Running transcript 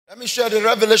Let me share the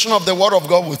revelation of the word of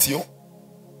God with you.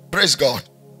 Praise God.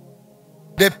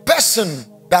 The person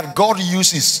that God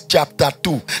uses, chapter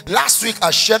 2. Last week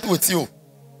I shared with you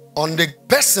on the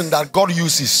person that God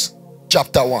uses,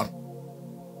 chapter 1.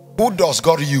 Who does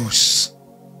God use?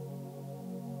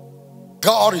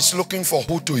 God is looking for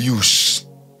who to use.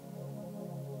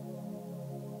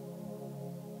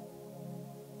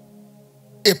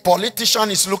 A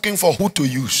politician is looking for who to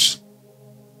use.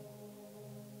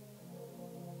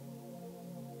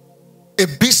 A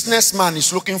businessman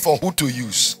is looking for who to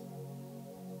use.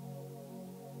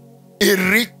 A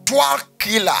ritual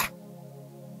killer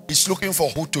is looking for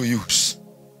who to use.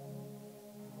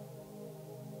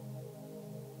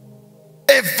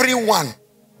 Everyone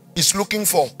is looking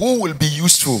for who will be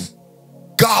useful.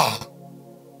 God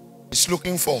is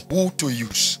looking for who to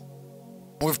use.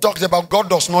 We've talked about God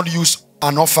does not use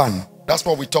an orphan. That's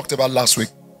what we talked about last week.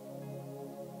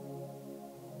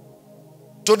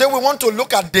 Today we want to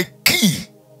look at the key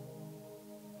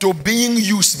to being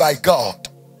used by God.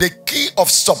 The key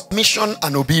of submission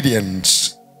and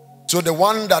obedience. So the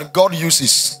one that God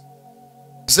uses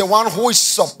is the one who is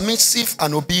submissive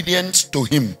and obedient to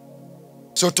Him.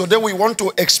 So today we want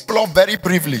to explore very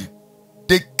briefly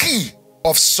the key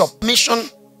of submission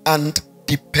and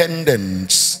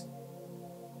dependence.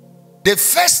 The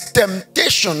first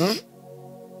temptation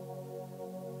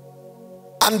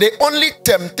and the only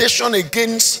temptation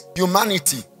against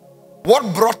humanity,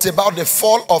 what brought about the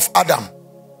fall of Adam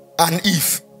and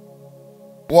Eve,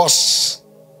 was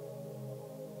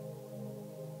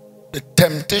the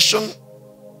temptation,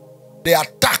 the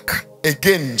attack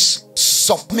against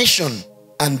submission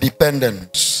and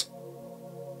dependence.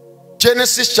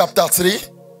 Genesis chapter 3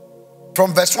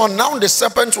 from verse 1. Now the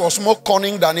serpent was more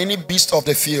cunning than any beast of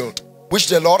the field which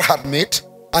the Lord had made,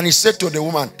 and he said to the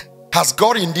woman, has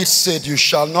God indeed said you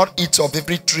shall not eat of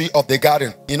every tree of the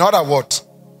garden? In other words,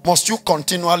 must you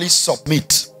continually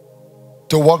submit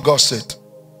to what God said?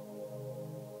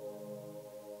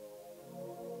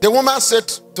 The woman said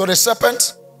to the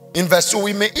serpent in verse 2,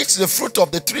 we may eat the fruit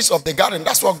of the trees of the garden.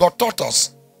 That's what God taught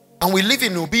us. And we live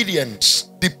in obedience,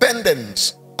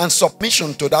 dependence, and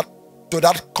submission to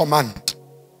that command.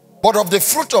 But of the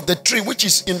fruit of the tree which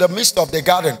is in the midst of the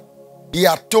garden, He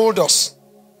had told us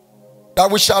that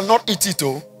we shall not eat it,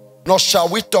 nor shall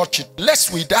we touch it,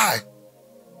 lest we die.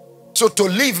 So to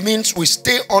live means we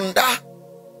stay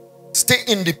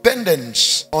in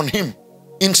dependence on Him,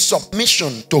 in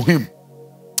submission to Him.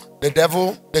 The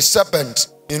devil, the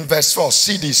serpent, in verse 4,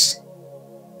 see this.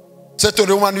 Said to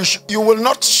the woman, you will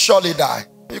not surely die.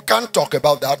 You can't talk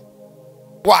about that.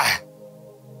 Why?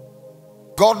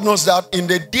 God knows that in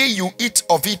the day you eat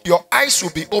of it, your eyes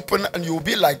will be open and you will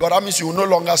be like God. That means you will no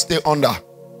longer stay under.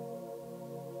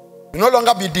 You will no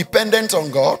longer be dependent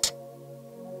on God.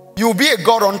 You will be a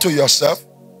God unto yourself,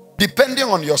 depending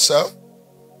on yourself.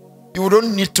 You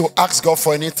don't need to ask God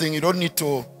for anything. You don't need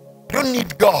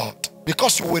God,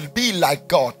 because you will be like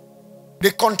God.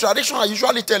 The contradiction I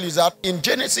usually tell you is that in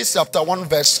Genesis chapter 1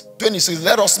 verse 26,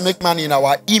 let us make man in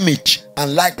our image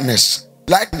and likeness.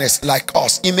 Likeness like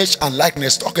us, image and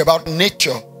likeness. Talk about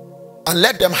nature. And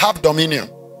let them have dominion.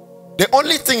 The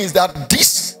only thing is that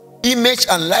this image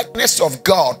and likeness of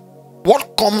God,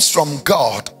 what comes from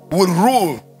God, will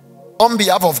rule on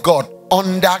behalf of God,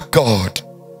 under God.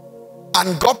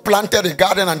 And God planted a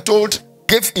garden and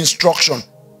gave instruction.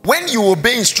 When you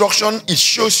obey instruction, it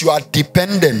shows you are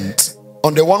dependent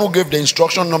on the one who gave the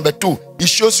instruction. Number 2, it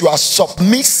shows you are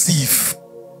submissive.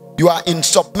 You are in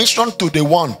submission to the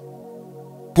one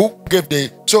who gave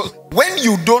the... So when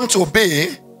you don't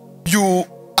obey, you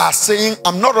are saying,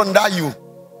 I'm not under you.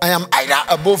 I am either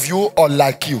above you or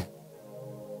like you.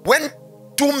 When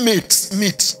two mates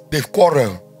meet, they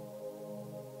quarrel.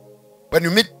 When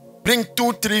you meet, bring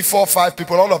 2, 3, 4, 5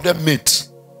 people, all of them meet.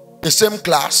 The same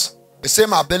class, the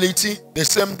same ability, the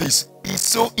same this. It's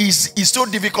so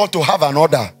difficult to have an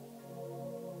order.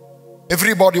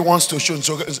 Everybody wants to show.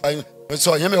 So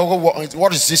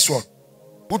what is this one?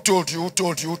 Who told you? Who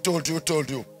told you? Who told you? Who told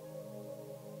you?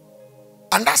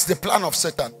 And that's the plan of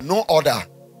Satan. No order.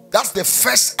 That's the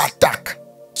first attack.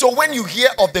 So when you hear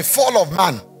of the fall of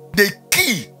man, the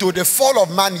key to the fall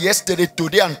of man yesterday,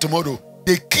 today, and tomorrow,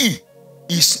 the key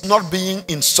is not being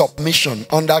in submission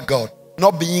under God,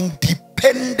 not being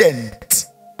dependent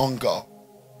on God.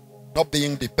 Not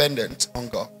being dependent on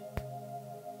God.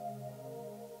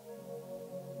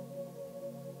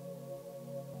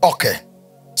 Okay.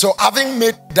 So having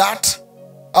made that,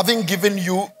 having given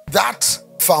you that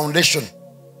foundation,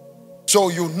 so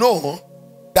you know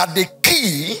that the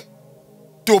key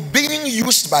to being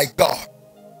used by God,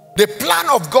 the plan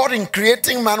of God in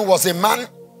creating man was a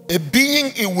a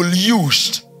being he will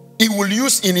use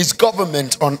in his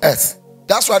government on earth.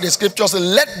 That's why the scripture says,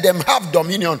 let them have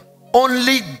dominion.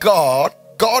 Only God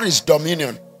is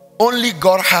dominion. Only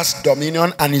God has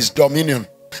dominion and is dominion.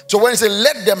 So when it says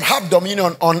let them have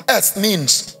dominion on earth,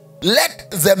 means let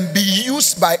them be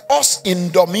used by us in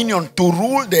dominion to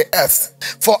rule the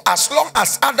earth. For as long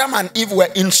as Adam and Eve were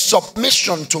in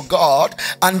submission to God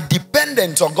and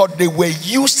dependent on God, they were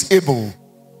usable.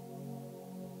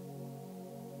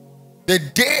 The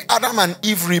day Adam and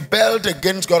Eve rebelled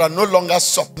against God and no longer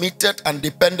submitted and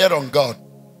depended on God,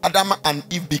 Adam and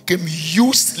Eve became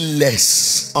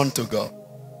useless unto God.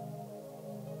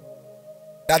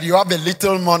 That you have a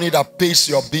little money that pays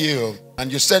your bill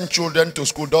and you send children to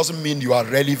school doesn't mean you are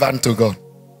relevant to God.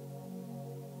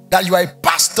 That you are a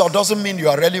pastor doesn't mean you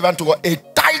are relevant to God. A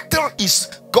title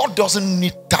is, God doesn't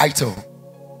need title.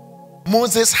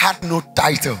 Moses had no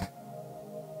title.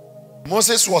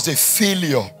 Moses was a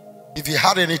failure if he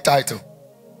had any title.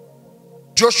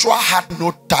 Joshua had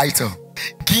no title.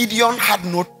 Gideon had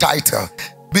no title.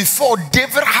 Before,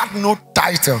 David had no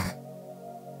title.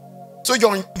 So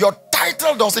your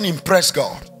title doesn't impress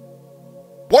God.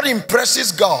 What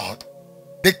impresses God?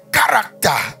 The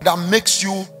character that makes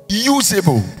you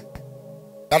usable,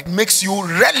 that makes you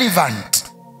relevant.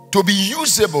 To be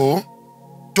usable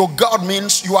to God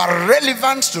means you are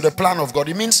relevant to the plan of God.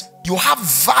 It means you have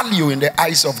value in the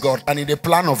eyes of God and in the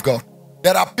plan of God.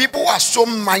 There are people who are so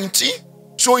mighty,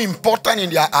 so important in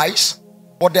their eyes,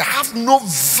 but they have no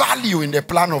value in the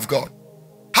plan of God.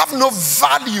 Have no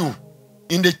value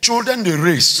in the children they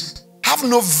raise. Have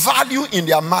no value in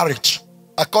their marriage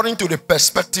according to the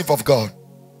perspective of God.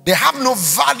 They have no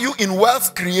value in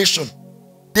wealth creation.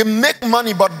 They make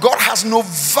money, but God has no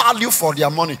value for their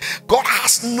money.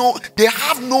 They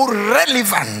have no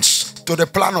relevance to the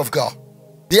plan of God.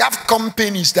 They have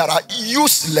companies that are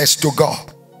useless to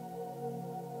God.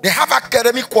 They have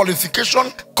academic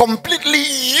qualification completely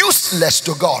useless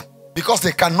to God because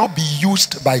they cannot be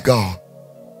used by God.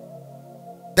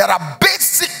 There are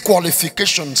basic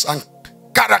qualifications and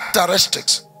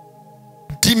characteristics,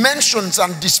 dimensions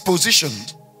and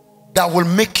dispositions that will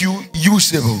make you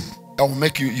usable. That will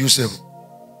make you usable.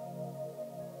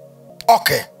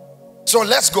 Okay, so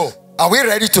let's go. Are we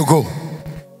ready to go?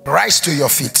 Rise to your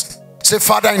feet. Say,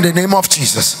 Father, in the name of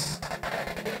Jesus.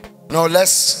 No,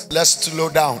 let's slow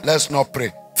down. Let's not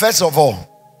pray. First of all,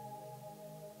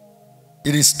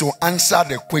 it is to answer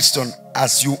the question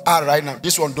as you are right now.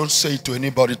 This one, don't say it to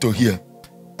anybody to hear.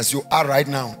 As you are right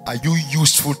now, are you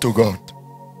useful to God?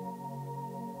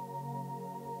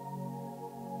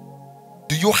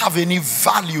 Do you have any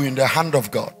value in the hand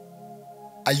of God?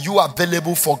 Are you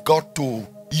available for God to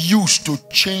use to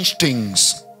change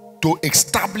things, to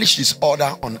establish His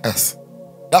order on earth?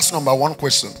 That's number one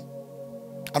question.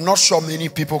 I'm not sure many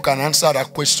people can answer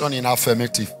that question in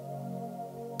affirmative.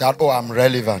 That, oh, I'm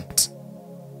relevant.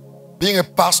 Being a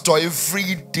pastor,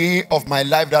 every day of my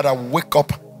life that I wake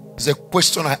up is a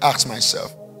question I ask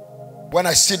myself. When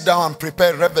I sit down and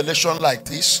prepare a revelation like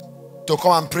this to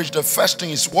come and preach, the first thing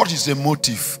is, what is the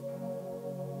motive?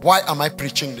 Why am I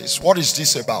preaching this? What is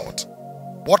this about?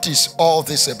 What is all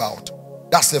this about?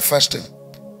 That's the first thing.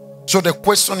 So the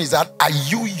question is that, are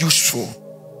you useful?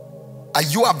 Are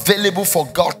you available for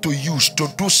God to use to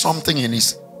do something in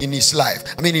his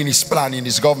life? I mean, in His plan, in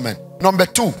His government. Number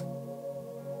two,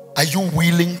 are you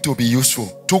willing to be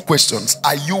useful? Two questions.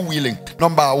 Are you willing?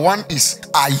 Number one is,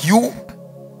 are you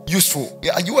useful?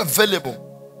 Are you available?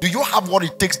 Do you have what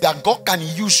it takes that God can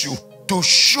use you to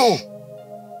show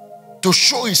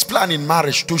His plan in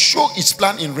marriage, to show His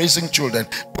plan in raising children,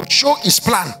 to show His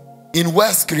plan in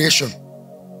wealth creation?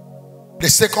 The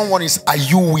second one is, are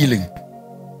you willing?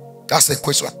 That's the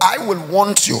question. I will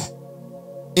want you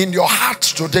in your heart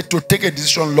today to take a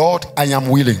decision. Lord, I am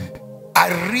willing. I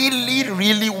really,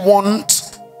 really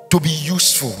want to be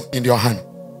useful in your hand.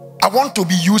 I want to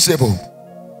be usable.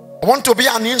 I want to be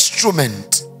an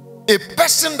instrument, a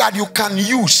person that you can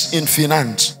use in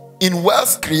finance, in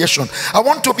wealth creation. I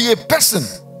want to be a person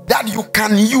that you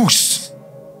can use.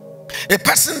 A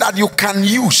person that you can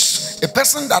use. A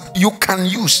person that you can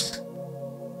use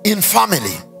in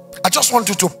family. I just want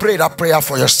you to pray that prayer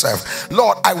for yourself.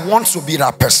 Lord, I want to be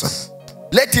that person.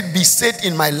 Let it be said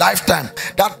in my lifetime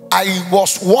that I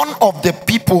was one of the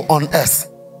people on earth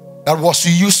that was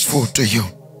useful to you,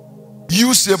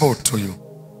 usable to you,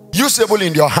 usable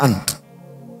in your hand,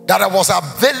 that I was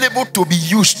available to be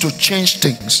used to change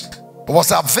things. I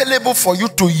was available for you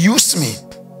to use me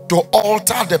to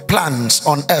alter the plans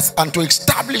on earth and to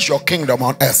establish your kingdom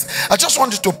on earth. I just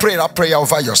want you to pray that prayer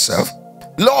over yourself.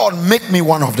 Lord, make me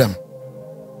one of them.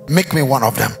 Make me one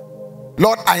of them.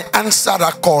 Lord, I answer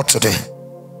that call today.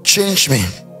 Change me.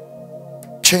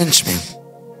 Change me.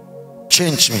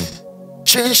 Change me.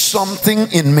 Change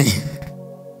something in me.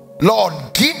 Lord,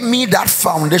 give me that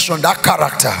foundation, that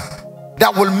character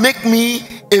that will make me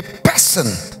a person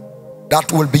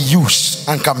that will be used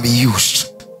and can be used.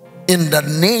 In the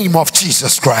name of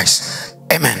Jesus Christ.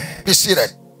 Amen. Be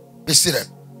seated. Be seated.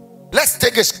 Let's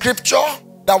take a scripture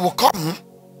that will come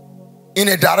in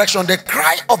a direction. The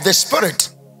cry of the Spirit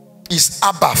is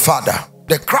Abba, Father.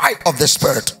 The cry of the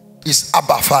Spirit is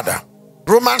Abba, Father.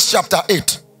 Romans chapter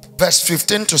 8, verse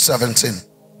 15 to 17.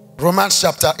 Romans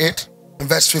chapter 8,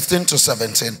 verse 15 to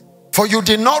 17. For you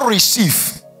did not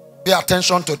receive, pay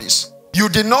attention to this, you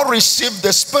did not receive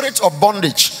the spirit of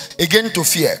bondage again to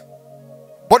fear,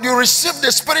 but you received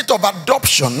the spirit of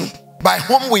adoption, by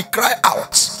whom we cry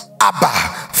out,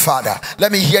 Abba, Father.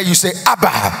 Let me hear you say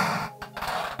Abba.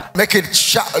 Make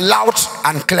it loud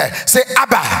and clear. Say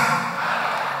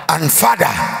Abba and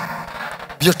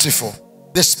Father. Beautiful.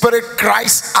 The Spirit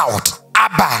cries out,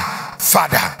 Abba,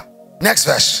 Father. Next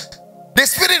verse. The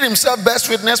Spirit himself bears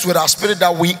witness with our spirit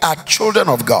that we are children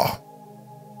of God.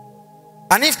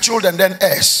 And if children, then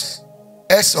heirs,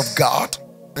 heirs of God,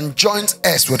 and joint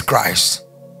heirs with Christ.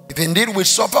 If indeed we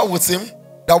suffer with him,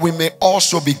 that we may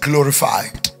also be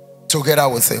glorified together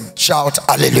with him. Shout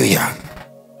hallelujah.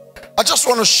 I just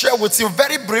want to share with you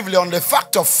very briefly on the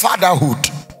fact of fatherhood.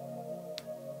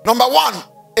 Number one,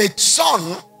 a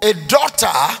son, a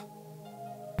daughter,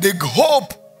 the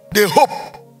hope,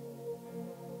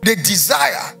 the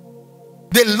desire,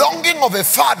 the longing of a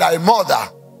father, a mother,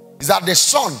 is that the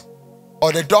son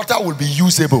or the daughter will be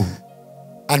usable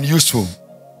and useful.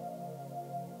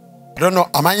 I don't know,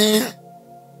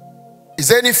 is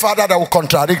there any father that will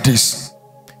contradict this?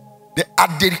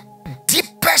 At the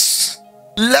deepest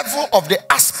level of the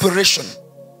aspiration,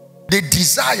 the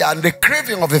desire and the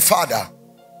craving of a father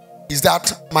is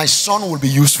that my son will be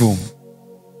useful.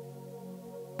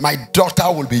 My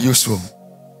daughter will be useful.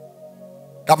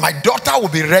 That my daughter will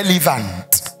be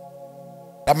relevant.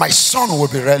 That my son will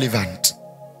be relevant.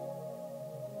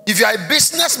 If you are a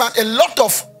businessman, a lot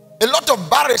of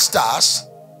barristers,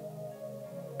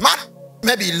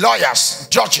 maybe lawyers,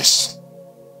 judges,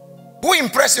 who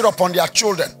impress it upon their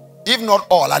children, if not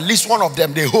all, at least one of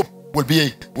them, they hope will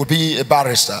be a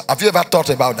barrister. Have you ever thought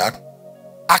about that?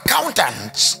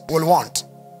 Accountants will want.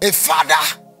 A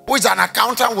father who is an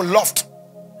accountant will love.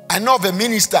 I know of a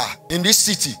minister in this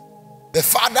city. The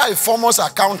father, a foremost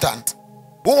accountant,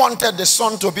 who wanted the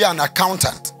son to be an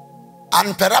accountant.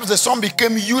 And perhaps the son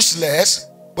became useless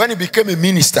when he became a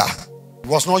minister. It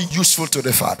was not useful to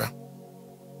the father.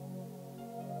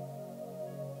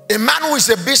 A man who is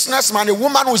a businessman, a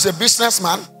woman who is a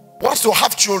businessman, wants to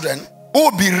have children who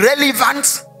will be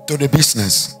relevant to the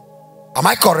business. Am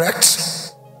I correct?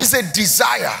 It's a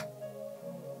desire.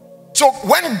 So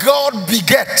when God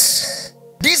begets,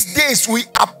 these days we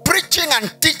are preaching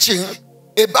and teaching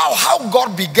about how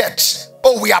God begets.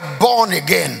 Oh, we are born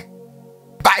again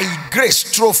by grace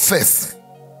through faith.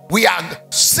 We are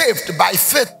saved by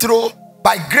faith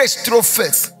by grace through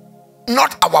faith.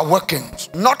 Not our workings,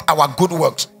 not our good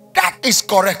works. That is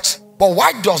correct. But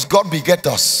why does God beget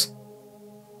us?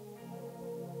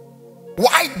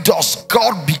 Why does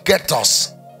God beget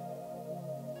us?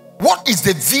 What is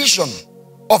the vision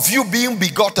of you being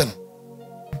begotten?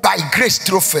 By grace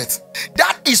through faith.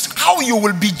 That is how you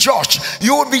will be judged.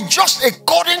 You will be judged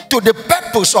according to the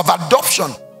purpose of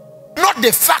adoption, not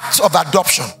the facts of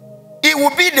adoption. It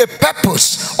will be the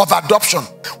purpose of adoption.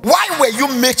 Why were you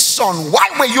made son? Why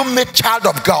were you made child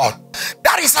of God?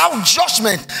 That is how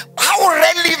judgment. How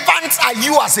relevant are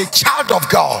you as a child of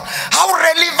God? How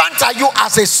relevant are you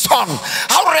as a son?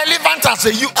 How relevant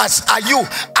are you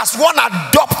as one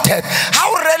adopted?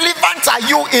 How relevant are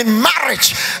you in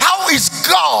marriage? How is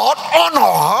God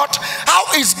honored? How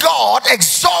is God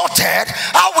exalted?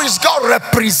 How is God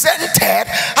represented?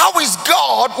 How is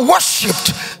God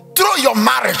worshipped? Through your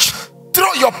marriage,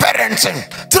 through your parenting,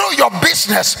 through your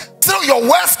business, through your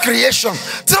wealth creation,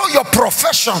 through your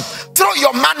profession, through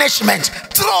your management,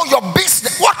 through your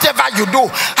business, whatever you do.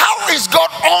 How is God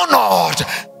honored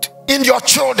in your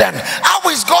children? How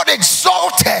is God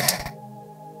exalted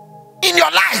in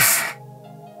your life?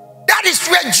 That is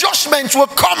where judgment will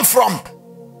come from.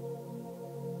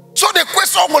 So the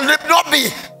question will not be,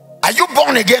 are you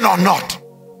born again or not?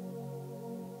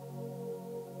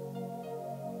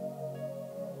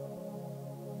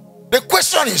 The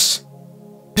question is,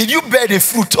 did you bear the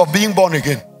fruit of being born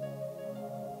again?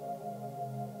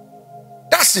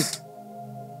 That's it.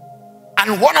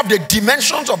 And one of the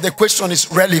dimensions of the question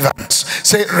is relevance.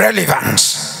 Say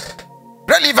relevance.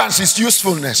 Relevance is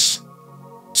usefulness.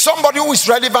 somebody who is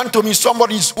relevant to me,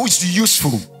 somebody who is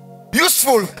useful.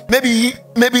 Useful may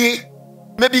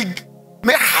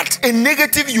have a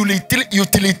negative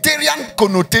utilitarian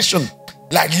connotation,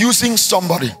 like using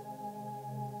somebody.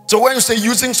 So when you say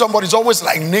using somebody, it's always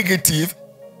like negative.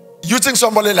 Using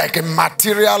somebody like a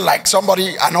material, like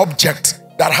somebody, an object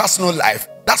that has no life.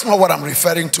 That's not what I'm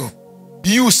referring to.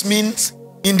 Use means,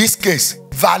 in this case,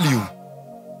 value.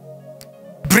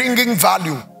 Bringing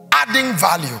value, adding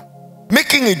value,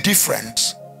 making a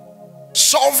difference,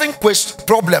 solving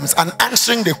problems and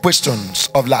answering the questions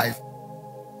of life.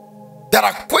 There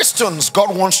are questions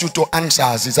God wants you to answer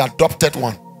as His adopted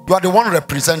one. You are the one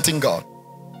representing God.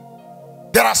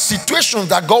 There are situations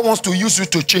that God wants to use you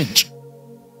to change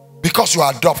because you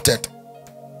are adopted.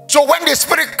 So when the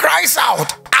Spirit cries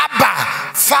out,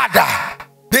 Abba, Father,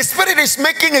 the Spirit is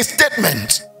making a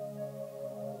statement.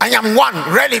 I am one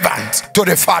relevant to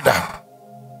the Father.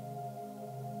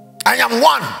 I am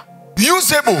one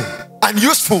usable and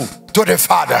useful to the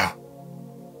Father.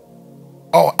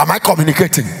 Oh, am I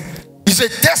communicating? It's a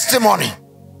testimony.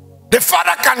 The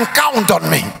Father can count on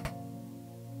me.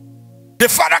 The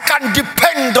Father can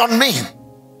depend on me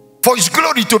for His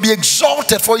glory to be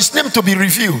exalted, for His name to be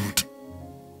revealed.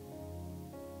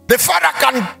 The Father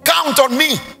can count on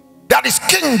me that His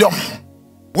kingdom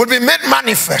will be made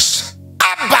manifest.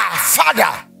 Abba,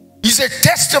 Father, is a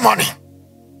testimony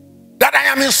that I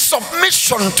am in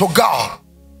submission to God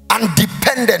and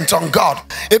dependent on God.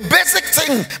 A basic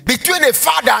thing between a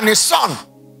father and a son,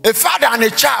 a father and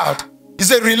a child,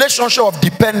 is a relationship of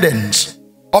dependence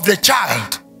of the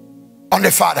child on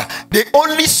the father. The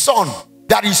only son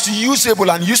that is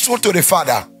usable and useful to the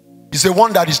father is the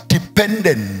one that is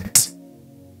dependent,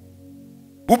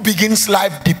 who begins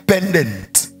life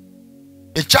dependent.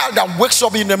 A child that wakes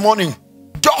up in the morning,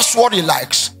 does what he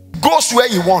likes, goes where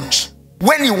he wants,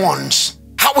 when he wants,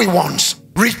 how he wants,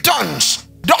 returns,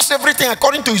 does everything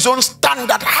according to his own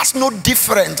standard, has no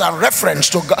difference and reference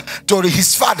to God, to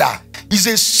his father, is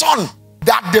a son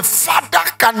that the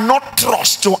father cannot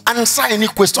trust to answer any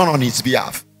question on his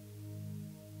behalf.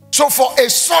 So for a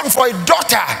son, for a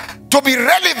daughter to be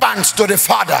relevant to the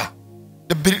father,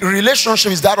 the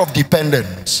relationship is that of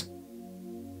dependence.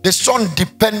 The son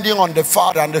depending on the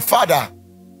father, and the father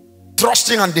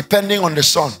trusting and depending on the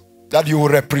son, that you will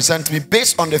represent me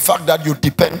based on the fact that you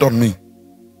depend on me.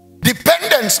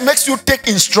 Dependence makes you take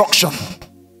instruction.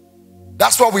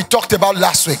 That's what we talked about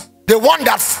last week. The one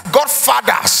that God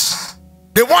fathers,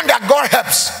 the one that God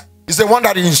helps, is the one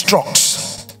that He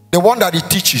instructs, the one that He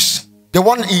teaches, the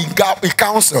one He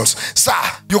counsels. Sir,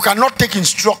 you cannot take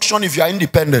instruction if you are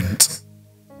independent.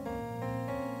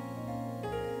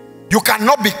 You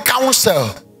cannot be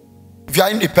counseled if you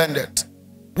are independent.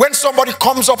 When somebody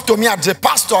comes up to me as a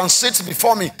pastor and sits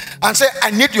before me and says,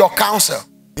 I need your counsel,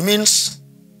 it means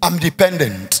I'm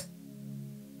dependent.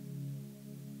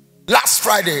 Last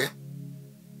Friday,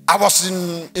 I was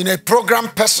in a program,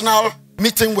 personal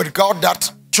meeting with God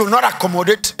that should not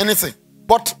accommodate anything.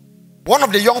 But one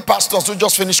of the young pastors who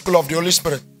just finished School of the Holy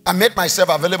Spirit, I made myself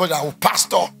available that I will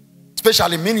pastor,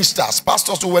 especially ministers,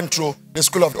 pastors who went through the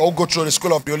School of, or go through the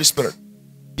School of the Holy Spirit.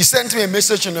 He sent me a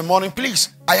message in the morning,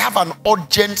 please, I have an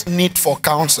urgent need for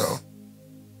counsel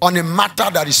on a matter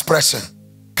that is pressing.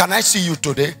 Can I see you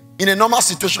today? In a normal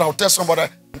situation, I'll tell somebody,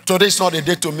 today is not a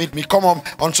day to meet me. Come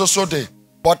on so day.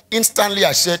 But instantly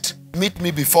I said, meet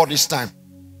me before this time.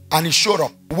 And he showed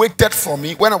up, waited for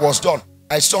me. When I was done,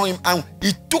 I saw him, and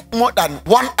it took more than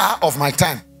 1 hour of my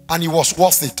time. And it was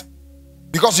worth it.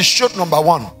 Because he showed, number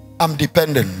one, I'm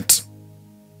dependent.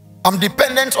 I'm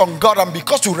dependent on God, and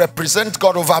because you represent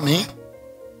God over me,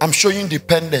 I'm showing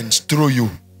dependence through you.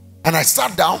 And I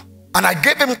sat down and I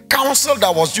gave him counsel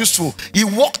that was useful. He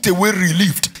walked away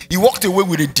relieved. He walked away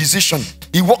with a decision.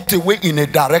 He walked away in a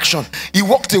direction. He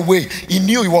walked away. He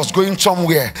knew he was going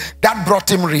somewhere. That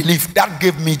brought him relief. That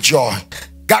gave me joy.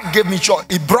 That gave me joy.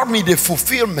 It brought me the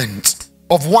fulfillment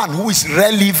of one who is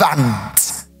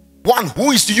relevant, one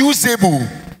who is usable,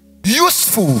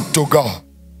 useful to God.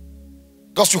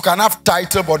 Because you can have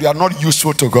title, but you are not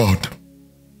useful to God.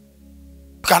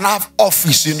 You can have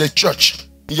office in the church.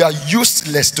 You are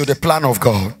useless to the plan of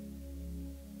God.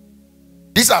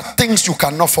 These are things you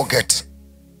cannot forget.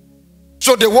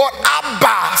 So the word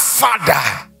Abba,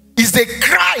 Father, is a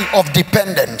cry of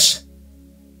dependence.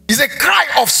 It's a cry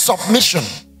of submission.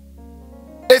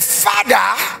 A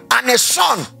father and a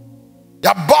son, they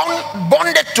are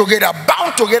bonded together,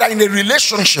 bound together in a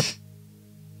relationship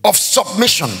of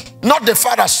submission. Not the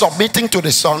father submitting to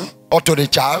the son or to the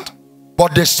child,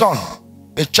 but the son,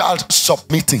 the child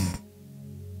submitting.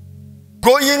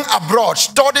 Going abroad,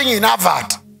 studying in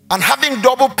Harvard, and having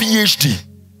double PhD,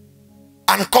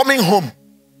 and coming home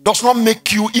does not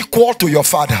make you equal to your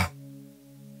father.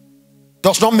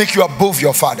 Does not make you above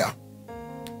your father.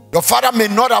 Your father may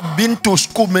not have been to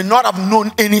school, may not have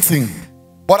known anything.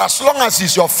 But as long as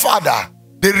he's your father,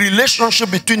 the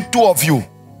relationship between two of you,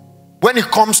 when it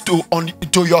comes to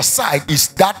your side, is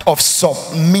that of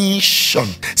submission.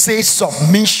 Say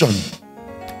submission.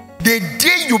 The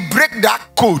day you break that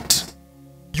code,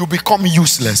 you become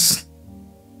useless.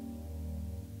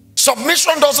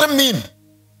 Submission doesn't mean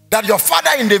that your father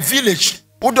in the village,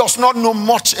 who does not know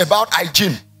much about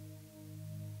hygiene,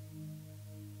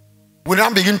 will now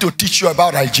begin to teach you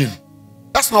about hygiene.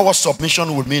 That's not what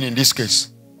submission would mean in this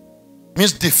case. It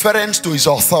means deference to his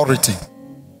authority.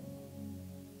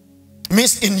 It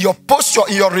means in your posture,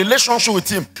 in your relationship with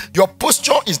him, your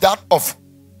posture is that of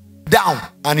down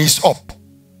and he's up.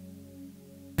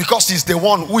 Because he's the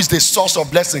one who is the source of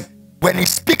blessing. When he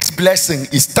speaks blessing,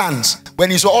 he stands.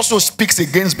 When he also speaks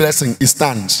against blessing, he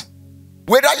stands.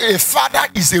 Whether a father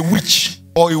is a witch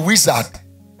or a wizard,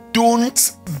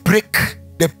 don't break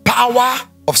the power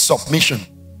of submission.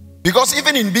 Because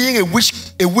even in being a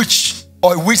witch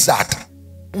or a wizard,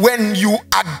 when you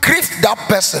aggrieve that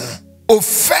person,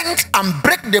 offend and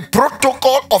break the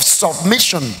protocol of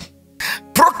submission.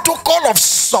 Protocol of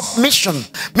submission,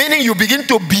 meaning you begin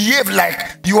to behave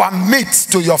like you are mates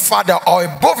to your father or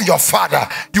above your father.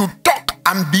 You talk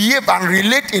and behave and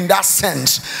relate in that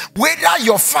sense. Whether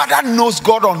your father knows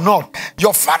God or not,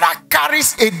 your father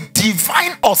carries a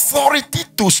divine authority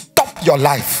to stop your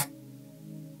life.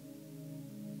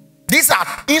 These are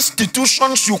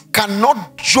institutions you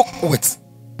cannot joke with.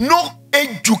 No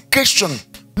education,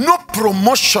 no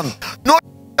promotion, no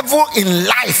level in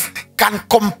life can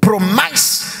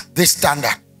compromise this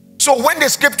standard. So when the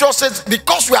scripture says,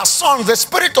 because we are sons, the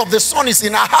spirit of the son is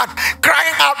in our heart,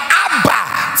 crying out,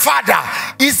 Abba, Father,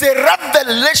 is a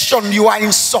revelation you are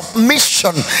in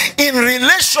submission. In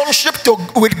relationship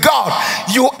with God,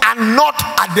 you are not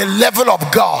at the level of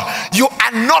God. You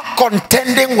are not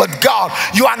contending with God.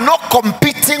 You are not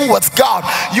competing with God.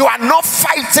 You are not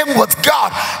fighting with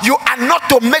God. You are not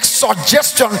to make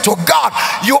suggestion to God.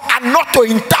 You are not to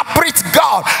interpret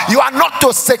God. You are not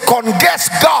to second guess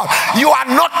God. You are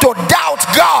not to doubt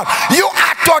God. You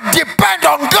are to depend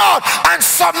on God and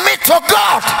submit to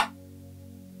God.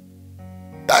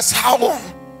 That's how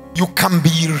you can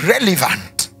be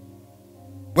relevant.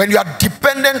 When you are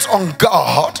dependent on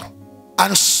God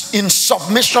and in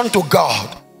submission to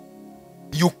God,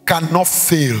 you cannot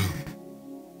fail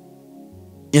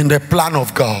in the plan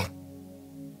of God.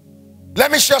 Let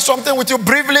me share something with you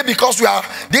briefly, because we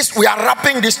are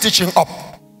wrapping this teaching up.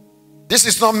 This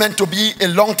is not meant to be a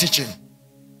long teaching.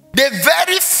 The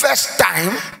very first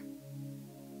time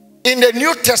in the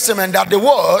New Testament that the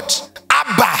word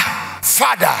Abba,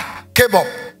 Father, came up,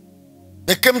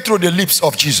 they came through the lips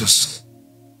of Jesus.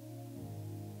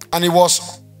 And it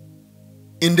was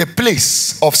in the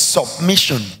place of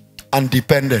submission and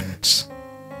dependence.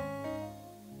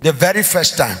 The very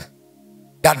first time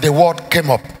that the word came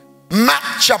up. Mark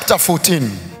chapter 14,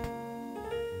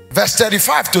 verse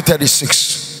 35 to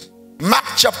 36. Mark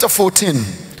chapter 14,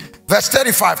 verse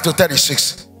 35 to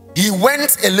 36. He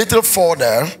went a little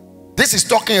further. This is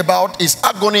talking about his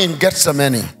agony in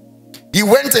Gethsemane. He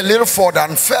went a little further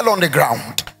and fell on the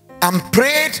ground and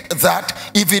prayed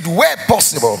that if it were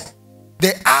possible,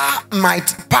 the hour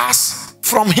might pass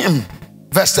from him.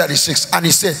 Verse 36. And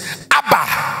he said,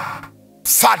 Abba,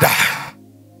 Father,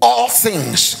 all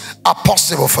things are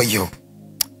possible for you.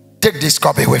 Take this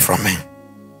cup away from me.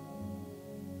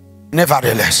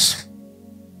 Nevertheless.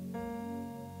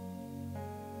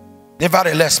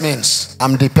 Nevertheless means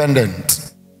I'm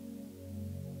dependent.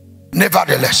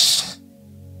 Nevertheless.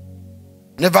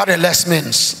 Nevertheless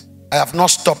means I have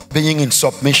not stopped being in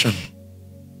submission.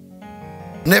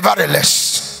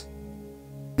 Nevertheless.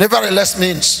 Nevertheless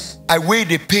means I weigh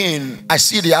the pain, I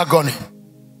see the agony,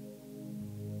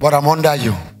 but I'm under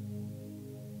you.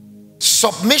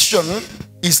 Submission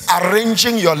is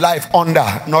arranging your life under,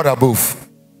 not above.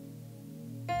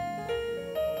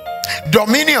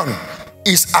 Dominion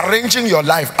is arranging your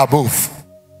life above.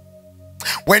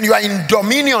 When you are in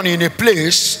dominion in a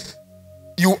place,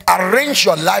 you arrange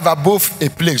your life above a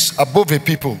place, above a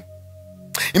people.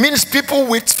 It means people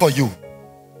wait for you.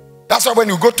 That's why when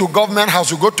you go to government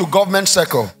house, you go to government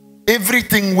circle,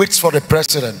 everything waits for the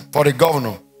president, for the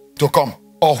governor to come,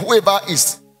 or whoever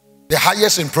is the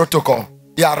highest in protocol,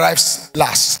 he arrives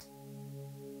last.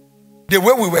 The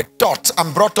way we were taught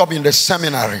and brought up in the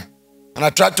seminary, and I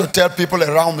tried to tell people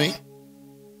around me,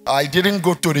 I didn't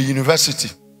go to the university.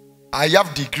 I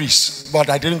have degrees, but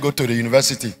I didn't go to the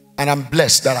university. And I'm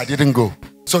blessed that I didn't go.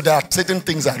 So there are certain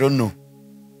things I don't know.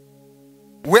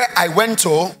 Where I went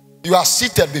to, you are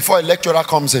seated before a lecturer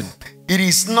comes in. It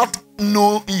is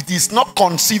not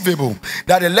conceivable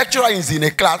that a lecturer is in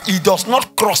a class. It does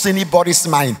not cross anybody's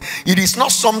mind. It is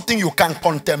not something you can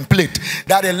contemplate.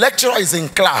 That a lecturer is in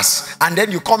class and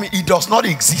then you come in. It does not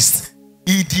exist.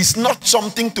 It is not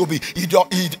something to be.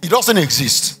 It doesn't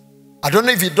exist. I don't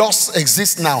know if it does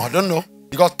exist now. I don't know.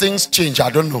 Because things change, I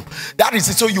don't know. That is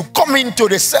it. So you come into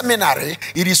the seminary,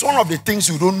 it is one of the things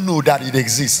you don't know that it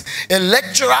exists. A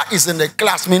lecturer is in the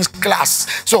class, means class.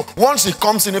 So once he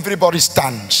comes in, everybody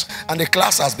stands and the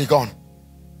class has begun.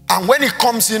 And when he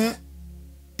comes in,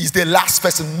 he's the last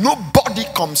person. Nobody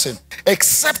comes in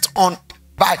except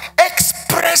by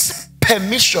express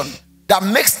permission that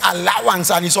makes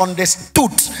allowance and is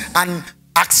understood and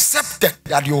accepted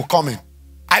that you will come in.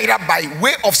 Either by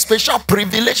way of special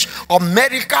privilege or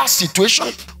medical situation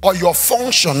or your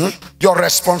function, your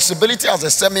responsibility as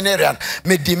a seminarian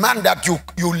may demand that you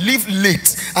leave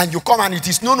late and you come, and it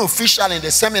is known official in the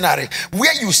seminary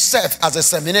where you serve as a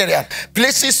seminarian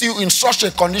places you in such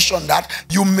a condition that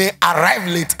you may arrive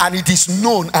late, and it is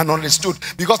known and understood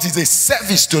because it's a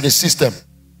service to the system.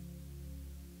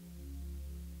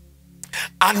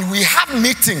 And we have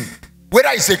meeting, whether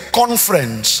it's a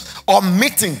conference or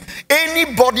meeting,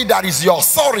 anybody that is your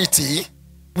authority,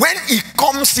 when he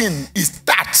comes in, he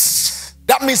starts.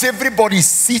 That means everybody is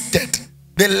seated.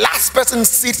 The last person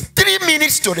sits 3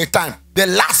 minutes to the time. The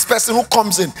last person who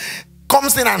comes in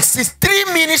and sits 3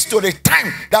 minutes to the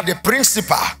time that the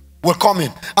principal will come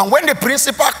in. And when the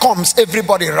principal comes,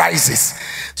 everybody rises.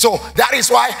 So that is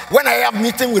why when I have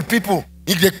meeting with people,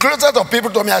 if the closest of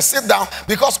people to me, I sit down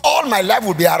because all my life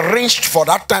will be arranged for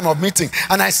that time of meeting.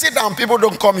 And I sit down, people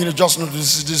don't come in, just know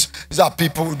these are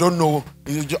people who don't know.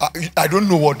 I don't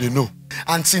know what they know.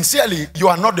 And sincerely, you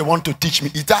are not the one to teach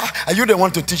me. Are you the one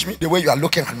to teach me the way you are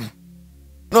looking at me?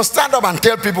 No, stand up and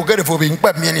tell people, get it for being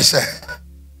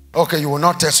okay, you will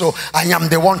not tell. So I am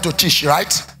the one to teach,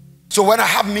 right? So when I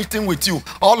have meeting with you,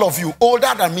 all of you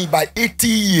older than me by 80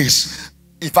 years,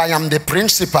 if I am the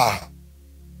principal,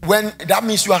 when that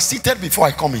means you are seated before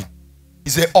I come in.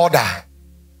 It's an order.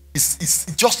 It's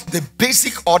just the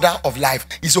basic order of life.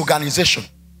 It's organization.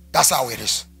 That's how it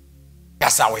is.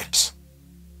 That's how it is.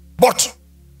 But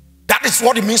that is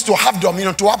what it means to have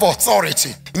dominion, to have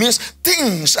authority. It means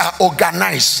things are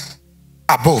organized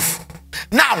above.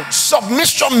 Now,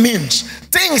 submission means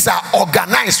things are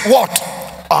organized what?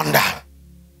 Under.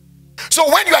 So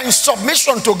when you are in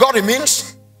submission to God, it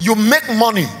means you make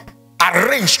money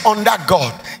arranged under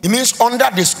God. It means under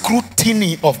the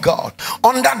scrutiny of God,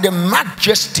 under the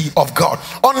majesty of God,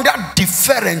 under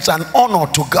deference and honor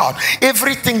to God.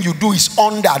 Everything you do is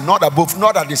under, not above,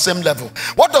 not at the same level.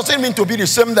 What does it mean to be the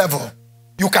same level?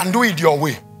 You can do it your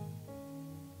way.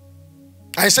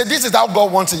 I said, this is how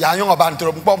God wants it.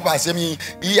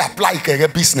 He apply a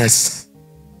business.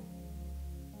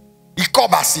 It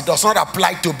does not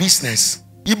apply to business.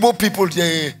 Igbo people,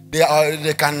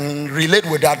 they can relate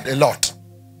with that a lot.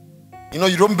 You know,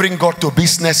 you don't bring God to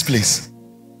business place.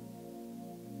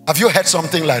 Have you heard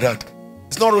something like that?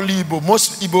 It's not only Igbo,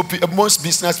 most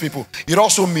business people. It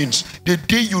also means the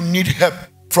day you need help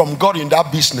from God in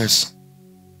that business,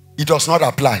 it does not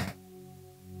apply.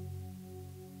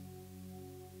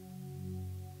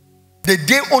 The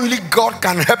day only God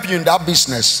can help you in that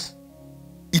business,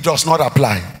 it does not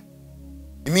apply.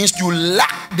 It means you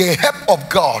lack the help of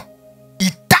God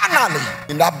eternally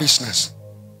in that business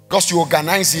because you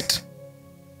organize it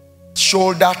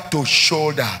shoulder to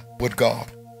shoulder with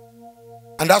God.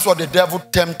 And that's what the devil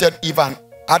tempted Eve and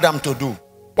Adam to do.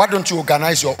 Why don't you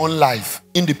organize your own life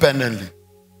independently?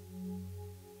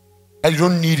 And you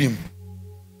don't need him.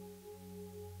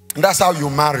 And that's how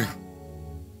you marry.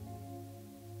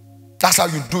 That's how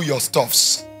you do your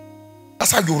stuffs.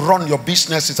 That's how you run your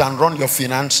businesses and run your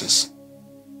finances.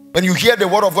 When you hear the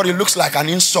word of God, it looks like an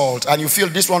insult and you feel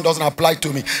this one doesn't apply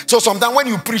to me. So sometimes when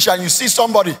you preach and you see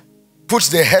somebody puts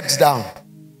their heads down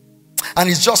and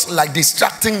it's just like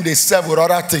distracting themselves with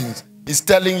other things, it's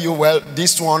telling you, well,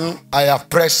 this one I have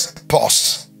pressed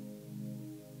pause.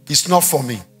 It's not for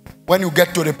me. When you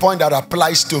get to the point that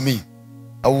applies to me,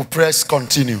 I will press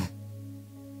continue.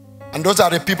 And those are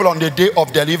the people on the day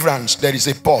of deliverance. There is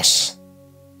a pause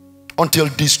until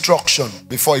destruction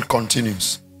before it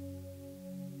continues.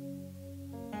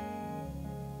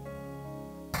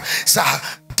 So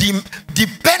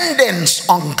dependence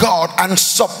on God and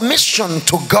submission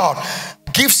to God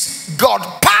gives God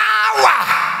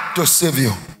power to save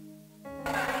you.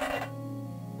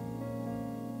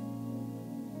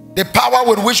 The power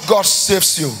with which God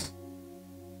saves you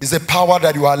is the power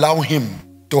that you allow him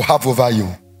to have over you.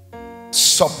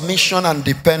 Submission and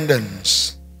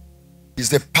dependence is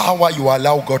the power you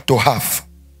allow God to have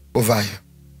over you.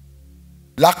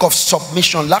 Lack of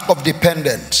submission, lack of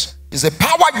dependence is the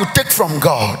power you take from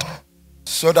God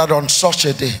so that on such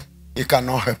a day, He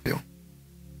cannot help you.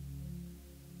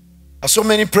 So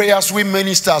many prayers we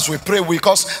ministers, we pray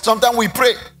because sometimes we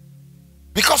pray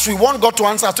because we want God to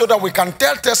answer so that we can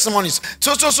tell testimonies.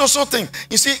 So thing.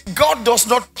 You see, God does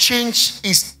not change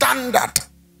His standard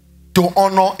to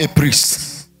honor a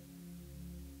priest.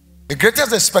 The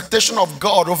greatest expectation of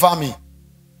God over me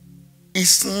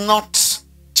is not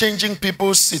changing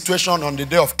people's situation on the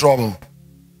day of trouble.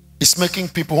 It's making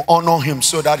people honor Him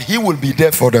so that He will be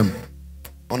there for them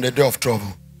on the day of trouble.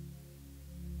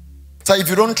 So if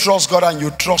you don't trust God and you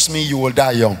trust me, you will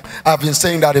die young. I've been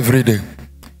saying that every day.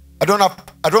 I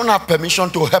don't have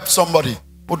permission to help somebody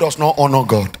who does not honor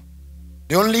God.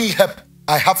 The only help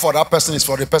I have for that person is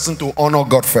for the person to honor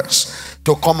God first,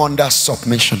 to come under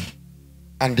submission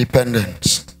and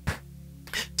dependence.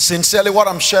 Sincerely, what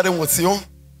I'm sharing with you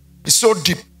is so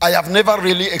deep. I have never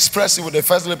really expressed it with the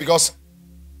first day because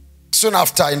soon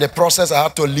after, in the process, I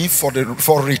had to leave for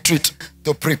retreat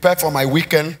to prepare for my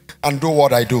weekend and do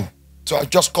what I do. So I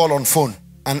just call on phone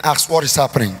and ask, what is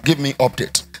happening? Give me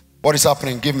update. What is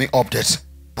happening? Give me update.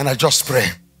 And I just pray.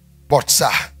 But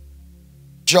sir,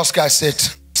 just guy said,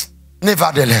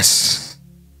 nevertheless,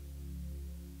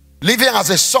 living as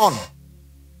a son,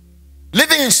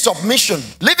 living in submission,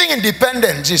 living in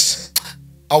dependence is,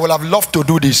 I would have loved to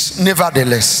do this.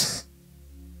 Nevertheless.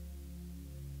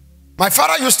 My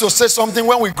father used to say something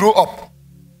when we grew up.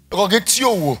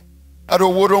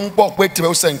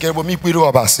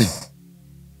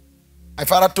 My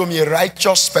father told me a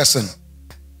righteous person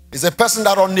is a person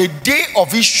that on a day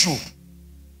of issue,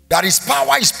 that his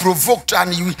power is provoked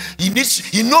and he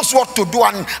knows what to do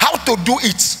and how to do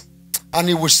it. And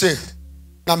he will say,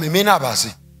 my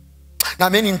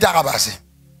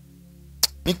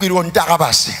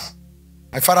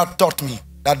father taught me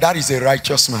that is a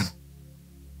righteous man.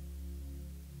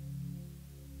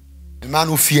 A man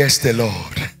who fears the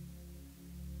Lord.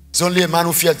 It's only a man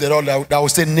who fears the Lord that will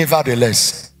say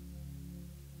nevertheless.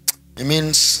 It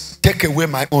means take away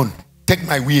my own. Take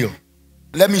my will.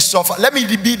 Let me suffer. Let me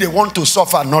be the one to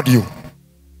suffer, not you.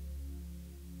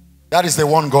 That is the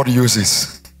one God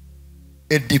uses.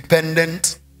 A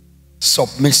dependent,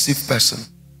 submissive person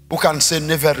who can say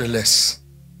nevertheless.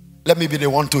 Let me be the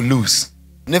one to lose.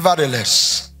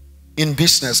 Nevertheless, in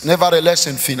business. Nevertheless,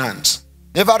 in finance.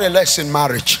 Nevertheless, in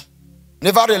marriage.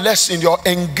 Nevertheless, in your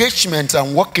engagement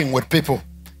and working with people.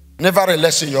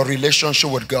 Nevertheless, in your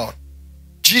relationship with God.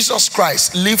 Jesus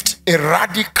Christ lived a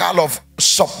radical of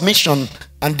submission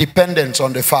and dependence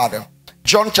on the Father.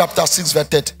 John chapter 6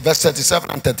 verse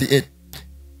 37 and 38.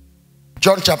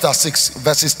 John chapter 6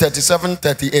 verses 37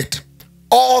 38.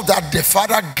 All that the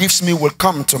Father gives me will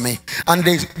come to me. And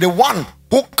the one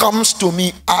who comes to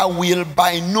me, I will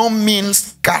by no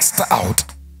means cast out.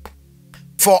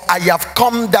 For I have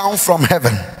come down from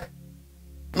heaven,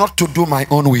 not to do my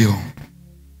own will,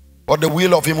 but the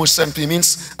will of Him who sent me.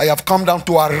 Means I have come down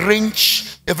to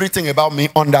arrange everything about me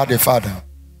under the Father.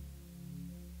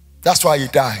 That's why He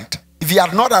died. If He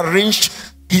had not arranged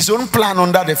His own plan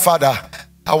under the Father,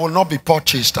 I will not be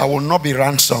purchased. I will not be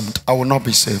ransomed. I will not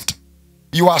be saved.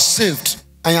 You are saved.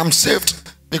 I am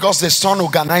saved because the Son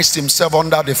organized Himself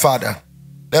under the Father.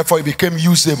 Therefore, He became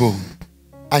usable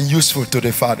and useful to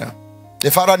the Father. The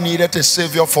Father needed a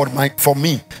Savior for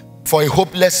me, for a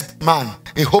hopeless man,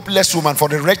 a hopeless woman, for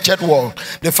the wretched world.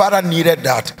 The Father needed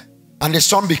that. And the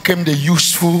Son became the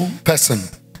useful person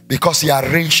because He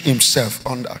arranged Himself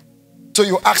under. So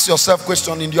you ask yourself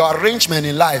question, in your arrangement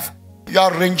in life, you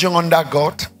are arranging under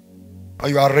God, or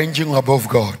you are arranging above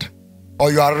God,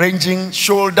 or you are arranging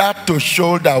shoulder to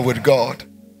shoulder with God.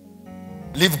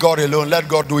 Leave God alone. Let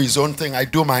God do His own thing. I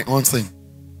do my own thing.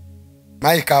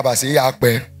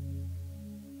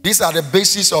 These are the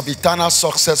basis of eternal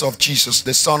success of Jesus,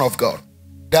 the Son of God,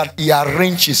 that He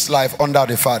arranged His life under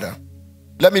the Father.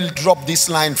 Let me drop this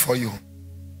line for you.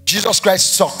 Jesus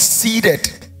Christ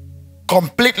succeeded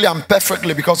completely and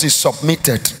perfectly because He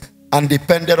submitted and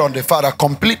depended on the Father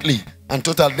completely and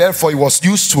totally. Therefore, He was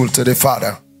useful to the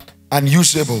Father and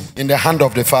usable in the hand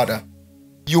of the Father.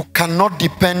 You cannot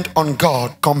depend on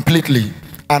God completely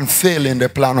and fail in the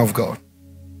plan of God.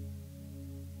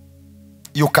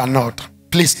 You cannot.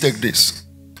 Please take this.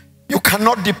 You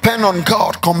cannot depend on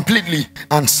God completely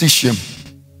and cease Him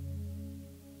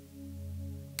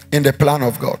in the plan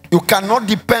of God. You cannot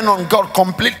depend on God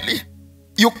completely.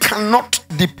 You cannot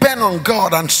depend on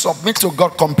God and submit to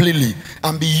God completely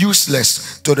and be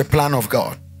useless to the plan of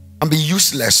God and be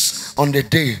useless on the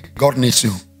day God needs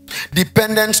you.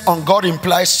 Dependence on God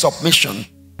implies submission.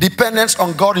 Dependence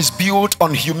on God is built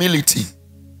on humility.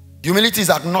 Humility is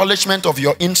acknowledgement of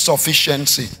your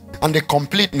insufficiency and the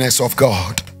completeness of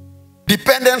God.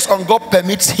 Dependence on God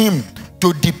permits him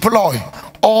to deploy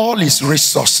all his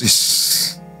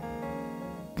resources,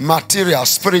 material,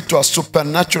 spiritual,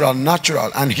 supernatural, natural,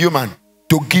 and human,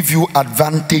 to give you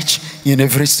advantage in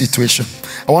every situation.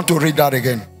 I want to read that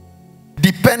again.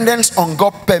 Dependence on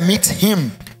God permits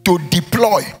him to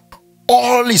deploy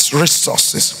all his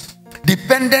resources.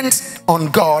 Dependence on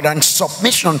God and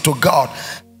submission to God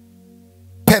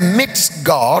permits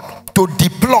God to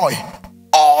deploy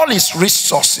all his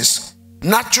resources,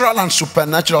 natural and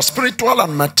supernatural, spiritual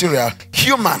and material,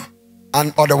 human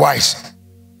and otherwise,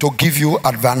 to give you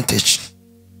advantage.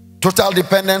 Total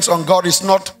dependence on God is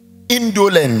not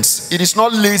indolence. It is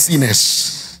not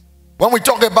laziness. When we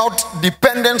talk about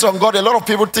dependence on God, a lot of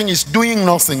people think it's doing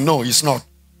nothing. No, it's not.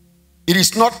 It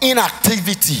is not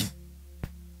inactivity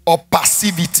or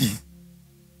passivity.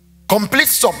 Complete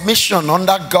submission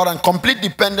under God and complete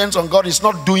dependence on God is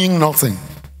not doing nothing.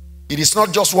 It is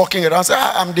not just walking around and saying,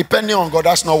 I'm depending on God.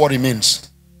 That's not what it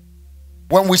means.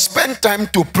 When we spend time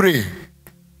to pray,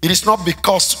 it is not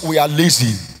because we are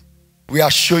lazy. We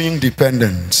are showing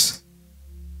dependence.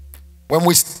 When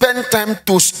we spend time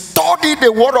to study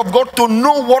the word of God, to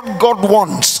know what God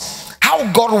wants,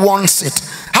 how God wants it,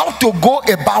 how to go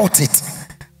about it,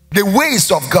 the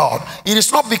ways of God, it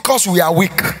is not because we are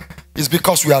weak. It's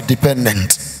because we are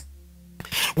dependent.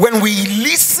 When we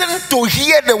listen to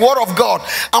hear the word of God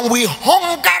and we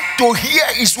hunger to hear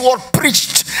his word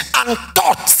preached and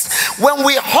taught, when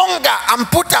we hunger and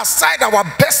put aside our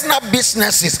personal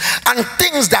businesses and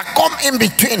things that come in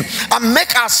between and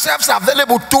make ourselves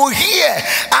available to hear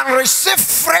and receive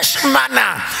fresh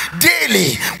manna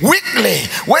daily,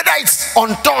 weekly, whether it's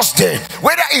on Thursday,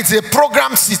 whether it's a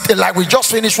program system like we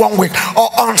just finished 1 week, or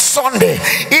on Sunday,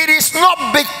 it is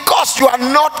not because you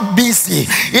are not busy.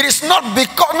 It is not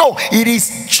because, no, it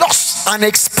is just an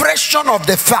expression of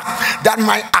the fact that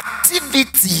my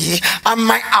activity and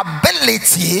my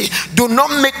ability do not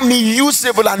make me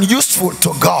usable and useful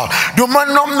to God, do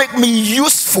not make me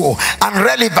useful and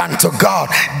relevant to God.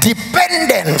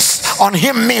 Dependence on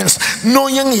him means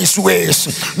knowing his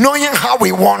ways, knowing how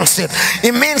he wants it.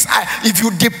 It means if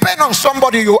you depend on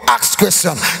somebody, you ask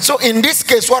questions. So in this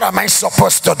case, what am I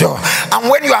supposed to do? And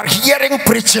when you are hearing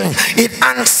preaching, it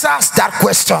answers that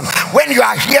question. When you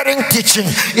are hearing teaching,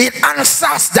 it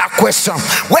answers that question.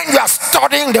 When you are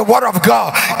studying the word of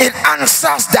God, it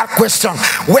answers that question.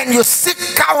 When you seek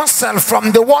counsel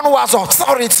from the one who has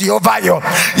authority over you,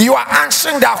 you are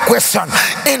answering that question.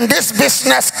 In this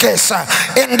business case,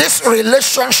 in this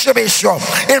relationship issue,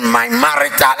 in my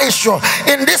marital issue,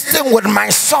 in this thing with my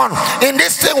son, in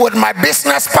this thing with my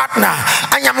business partner,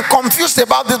 I am confused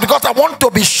about this because I want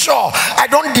to be sure I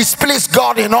don't displease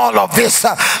God in all of this.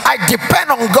 I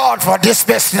depend on God for this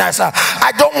business.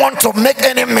 I don't want to make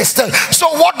any mistake. So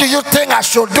what do you think I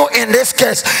should do in this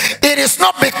case? It is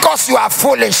not because you are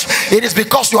foolish. It is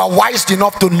because you are wise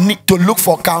enough to need to look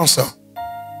for counsel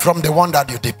from the one that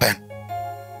you depend.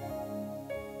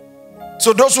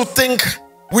 So those who think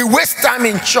we waste time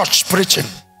in church preaching,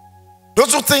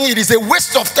 those who think it is a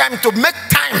waste of time to make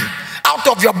time out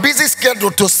of your busy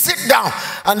schedule to sit down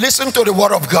and listen to the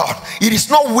word of God, it is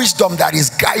not wisdom that is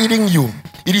guiding you.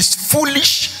 It is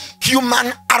foolish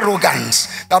human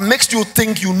arrogance that makes you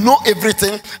think you know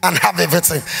everything and have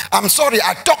everything. I'm sorry,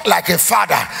 I talk like a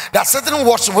father. There are certain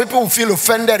words people will feel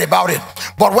offended about it.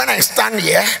 But when I stand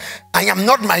here, I am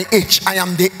not my age. I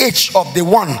am the age of the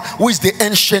one who is the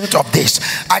ancient of this.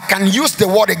 I can use the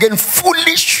word again,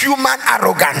 foolish human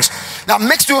arrogance that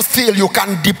makes you feel you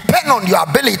can depend on your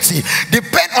ability,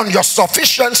 depend on your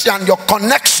sufficiency and your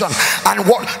connection and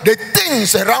what the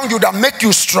things around you that make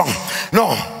you strong.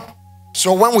 No.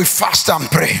 So when we fast and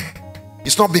pray,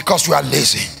 it's not because we are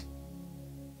lazy.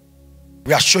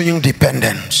 We are showing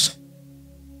dependence.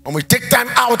 When we take time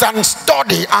out and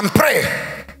study and pray,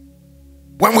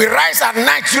 when we rise at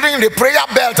night during the prayer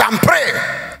belt and pray,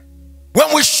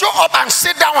 when we show up and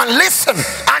sit down and listen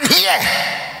and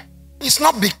hear, it's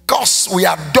not because we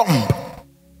are dumb.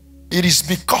 It is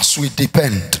because we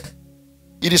depend.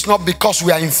 It is not because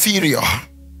we are inferior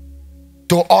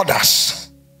to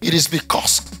others. It is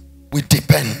because we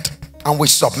depend and we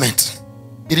submit.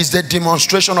 It is the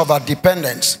demonstration of our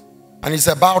dependence, and it's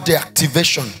about the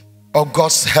activation of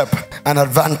God's help and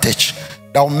advantage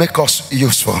that will make us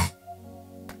useful.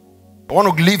 I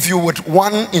want to leave you with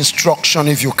one instruction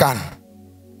if you can.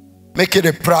 Make it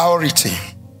a priority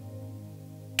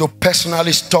to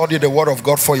personally study the word of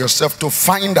God for yourself, to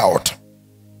find out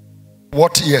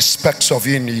what he expects of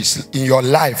you in your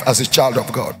life as a child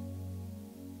of God.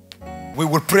 We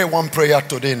will pray one prayer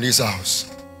today in this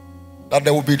house, that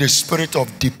there will be the spirit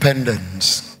of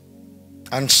dependence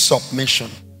and submission,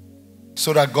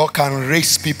 so that God can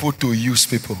raise people to use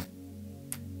people.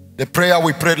 The prayer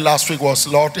we prayed last week was,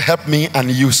 Lord, help me and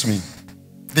use me.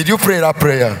 Did you pray that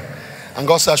prayer? And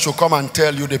God said, I should come and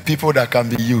tell you the people that can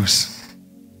be used.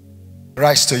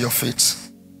 Rise to your feet.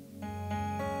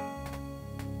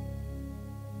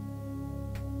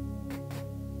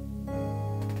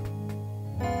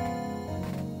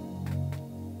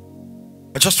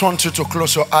 I just want you to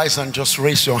close your eyes and just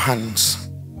raise your hands.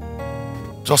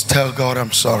 Just tell God,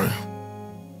 I'm sorry.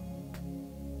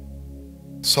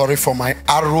 Sorry for my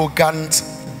arrogant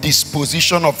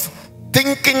disposition of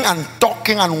thinking and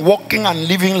talking and walking and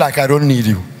living like I don't need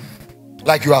you,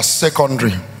 like you are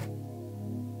secondary.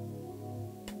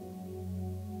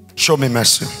 Show me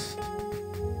mercy.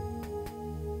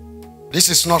 This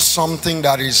is not something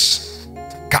that is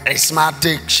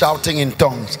charismatic, shouting in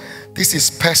tongues. This is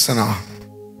personal.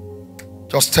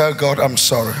 Just tell God, I'm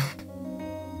sorry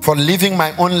for living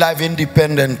my own life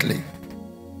independently,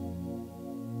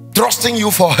 trusting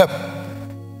you for help,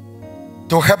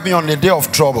 to help me on the day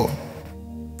of trouble,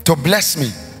 to bless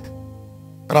me,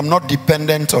 but I'm not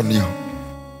dependent on you.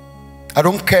 I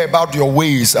don't care about your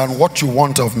ways and what you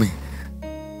want of me.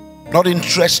 Not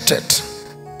interested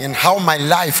in how my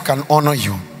life can honor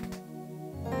you.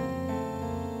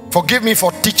 Forgive me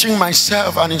for teaching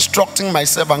myself and instructing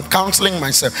myself and counseling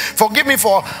myself. Forgive me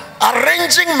for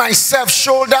arranging myself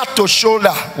shoulder to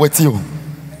shoulder with you,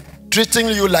 treating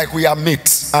you like we are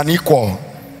mates and equal,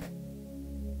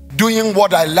 doing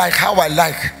what I like, how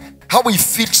it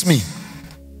fits me.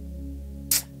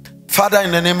 Father,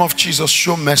 in the name of Jesus,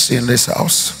 show mercy in this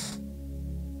house.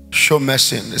 Show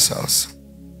mercy in this house.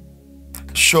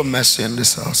 Show mercy in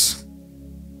this house.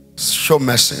 Show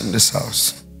mercy in this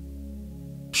house.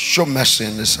 Show mercy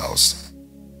in this house.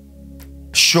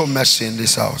 Show mercy in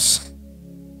this house.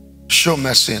 Show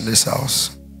mercy in this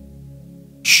house.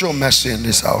 Show mercy in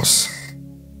this house.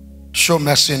 Show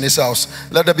mercy in this house.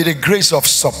 Let there be the grace of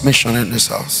submission in this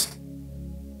house.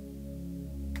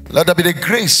 Let there be the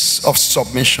grace of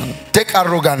submission. Take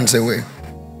arrogance away.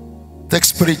 Take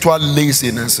spiritual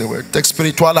laziness away. Take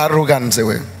spiritual arrogance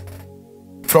away.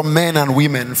 From men and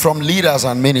women, from leaders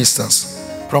and ministers,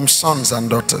 from sons and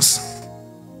daughters.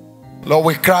 Lord,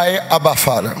 we cry, Abba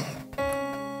Father,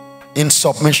 in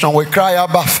submission. We cry,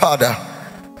 Abba Father,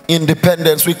 in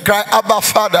dependence. We cry, Abba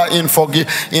Father,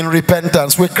 in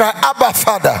repentance. We cry, Abba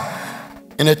Father,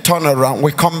 in a turnaround.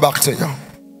 We come back to you.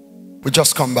 We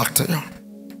just come back to you.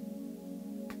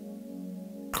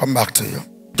 Come back to you.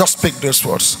 Just speak those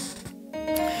words.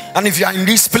 And if you are in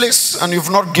this place and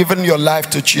you've not given your life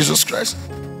to Jesus Christ,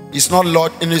 He's not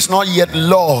Lord, and He's not yet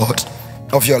Lord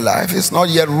of your life. He's not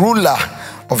yet ruler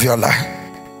of your life.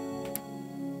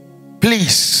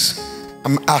 Please,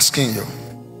 I'm asking you,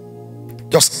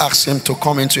 just ask Him to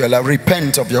come into your life.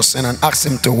 Repent of your sin and ask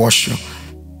Him to wash you.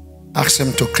 Ask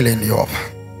Him to clean you up.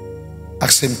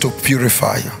 Ask Him to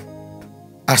purify you.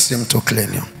 Ask Him to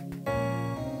clean you.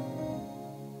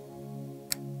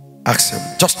 Ask Him.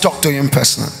 Just talk to Him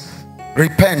personally.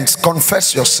 Repent.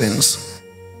 Confess your sins.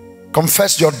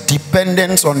 Confess your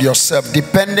dependence on yourself,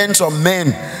 dependence on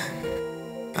men.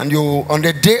 And you, on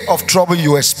the day of trouble,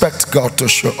 you expect God to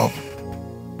show up.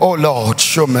 Oh Lord,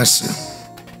 show mercy.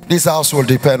 This house will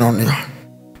depend on you.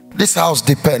 This house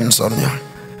depends on you.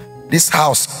 This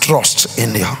house trusts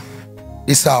in you.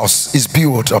 This house is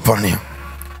built upon you.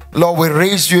 Lord, we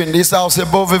raise you in this house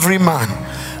above every man.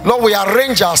 Lord, we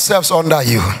arrange ourselves under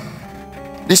you.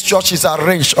 This church is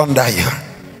arranged under you.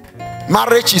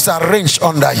 Marriage is arranged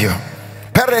under you.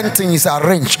 Parenting is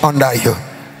arranged under you.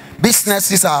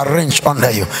 Businesses are arranged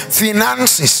under you.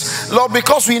 Finances, Lord,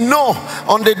 because we know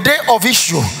on the day of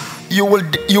issue, you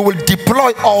will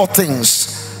deploy all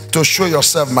things to show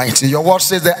yourself mighty. Your word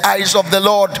says the eyes of the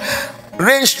Lord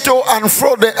range to and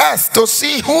fro the earth to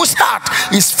see whose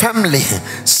heart is firmly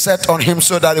set on Him,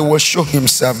 so that He will show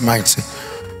Himself mighty.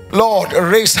 Lord,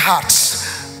 raise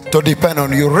hearts to depend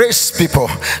on you. Raise people.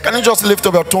 Can you just lift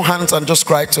up your two hands and just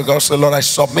cry to God? Say, Lord, I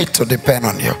submit to depend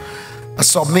on you. I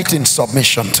submit in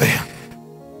submission to you.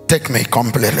 Take me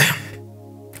completely.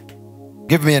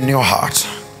 Give me a new heart.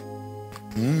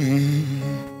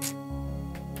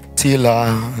 Till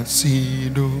I see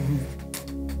do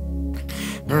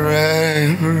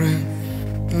re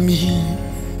mi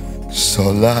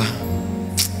sola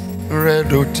re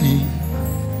do ti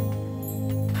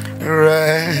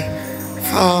re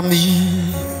fa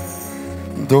mi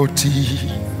do ti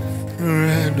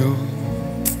re do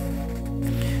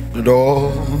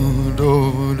do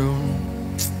do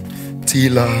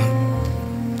tila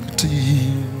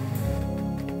ti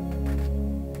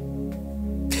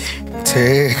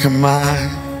Take my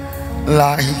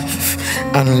life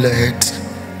and let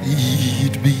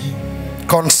it be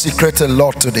consecrated,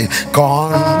 Lord, today.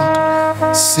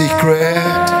 Consecrated,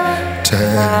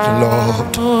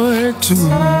 Lord, to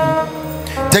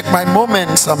take my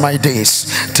moments and my days.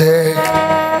 Take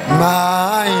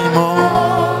my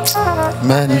moments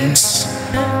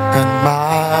and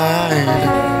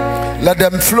mine. Let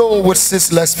them flow with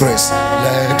ceaseless praise.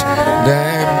 Let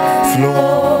them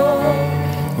flow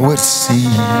with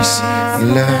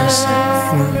ceaseless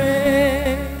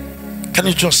praise. Can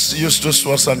you just use those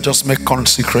words and just make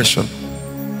consecration?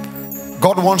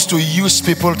 God wants to use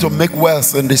people to make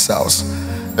wealth in this house.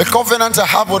 The covenant I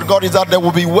have with God is that there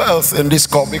will be wealth in this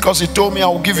cup, because He told me I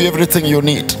will give you everything you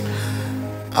need.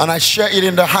 And I share it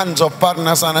in the hands of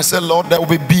partners, and I said, Lord, there will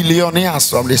be billionaires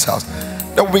from this house.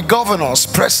 There will be governors,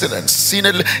 presidents,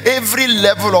 senior, every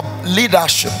level of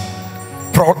leadership,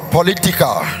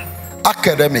 political,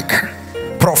 academic,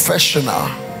 professional,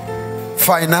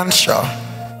 financial,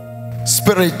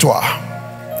 spiritual,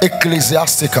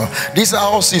 ecclesiastical. This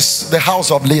house is the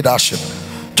house of leadership.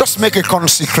 Just make a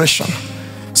consecration.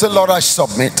 Say, Lord, I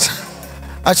submit.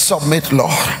 I submit,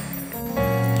 Lord.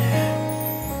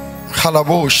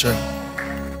 Halabosha.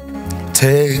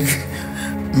 Take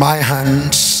my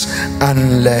hands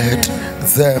and let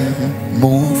them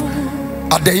move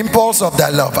at the impulse of thy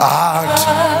love. At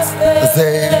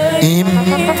the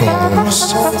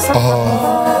impulse of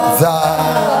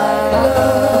thy.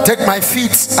 Take my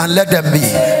feet and let them be.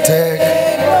 Take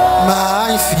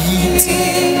my feet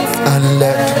and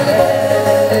let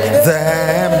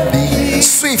them be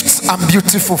swift and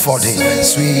beautiful for thee.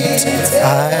 Sweet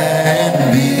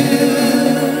and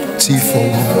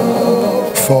beautiful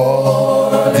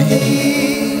for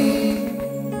thee.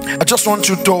 I just want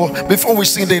you to, before we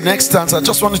sing the next stanza, I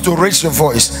just want you to raise your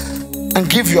voice and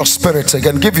give your spirit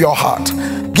again. Give your heart.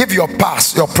 Give your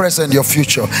past, your present, your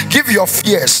future. Give your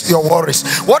fears, your worries.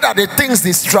 What are the things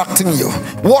distracting you?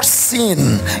 What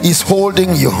sin is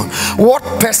holding you? What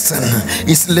person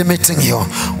is limiting you?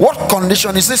 What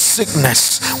condition is this?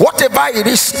 Sickness? Whatever it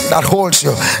is that holds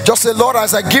you, just say, Lord,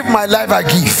 as I give my life, I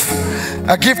give.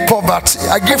 I give poverty,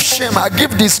 I give shame, I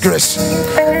give disgrace,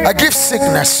 I give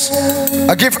sickness,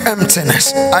 I give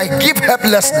emptiness, I give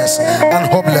helplessness and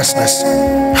hopelessness.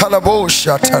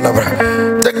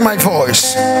 Take my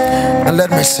voice and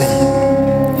let me sing.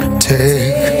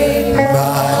 Take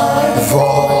my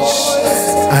voice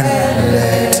and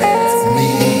let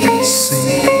me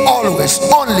sing. Always,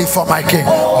 only for my King.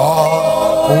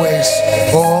 Always,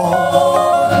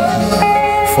 only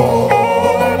for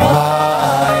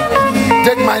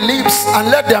my lips and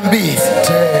let them be.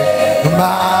 Take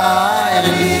my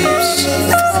lips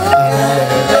and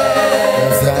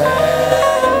let them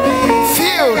be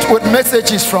filled with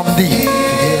messages from thee.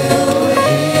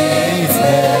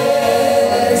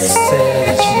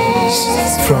 Messages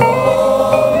from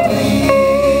thee.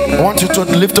 I want you to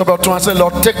lift up your two and say,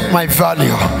 Lord, take my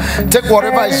value. Take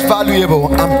whatever is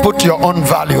valuable and put your own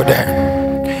value there.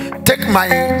 Take my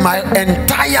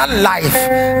entire life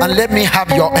and let me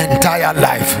have your entire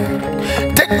life.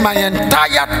 Take my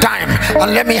entire time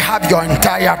and let me have your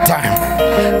entire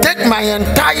time. Take my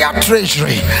entire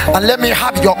treasury and let me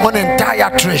have your own entire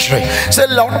treasury. Say,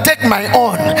 Lord, take my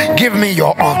own, give me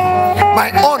your own. My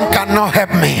own cannot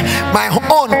help me. My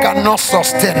own cannot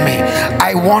sustain me.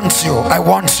 I want you. I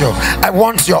want you. I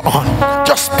want your own.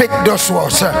 Just speak those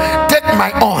words. Take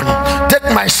my own. Take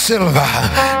my silver.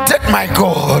 Take my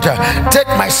gold. Take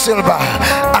my silver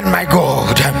and my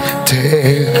gold.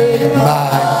 Take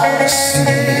my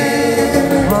silver.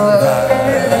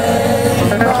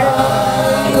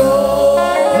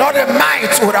 Not a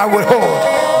mite would I withhold.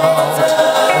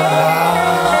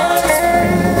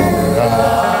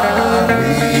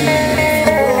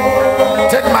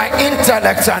 Take my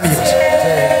intellect and use.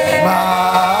 Take my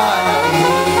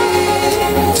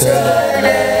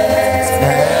intellect.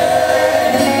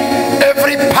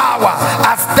 Every power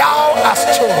as thou hast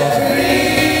chosen.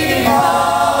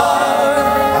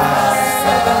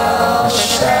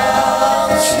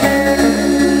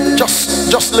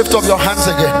 Just lift up your hands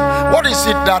again. What is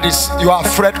it that is you are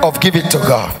afraid of giving to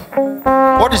God?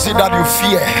 What is it that you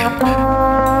fear?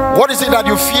 What is it that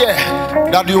you fear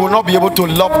that you will not be able to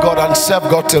love God and serve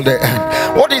God till the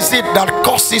end? What is it that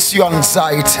causes you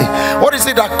anxiety? What is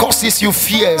it that causes you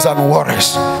fears and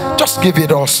worries? Just give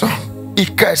it also. He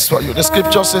cares for you. The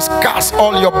scripture says, cast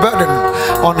all your burden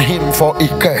on him, for he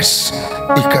cares.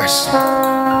 He cares.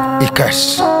 He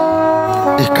cares.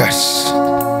 He cares.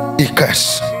 He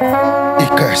cares. He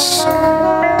cares.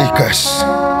 He cares.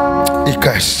 He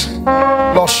cares.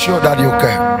 Lord, show that you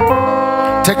care.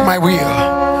 Take my will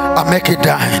and make it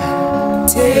thine.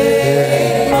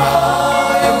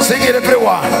 Sing it,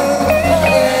 everyone.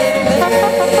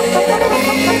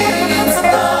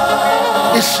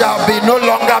 It shall be no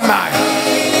longer mine.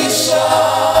 It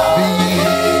shall be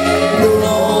no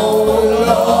longer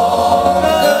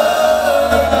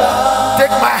mine.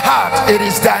 Take my heart, it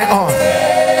is thine own.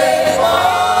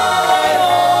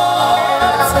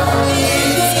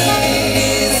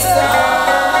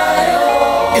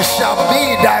 It shall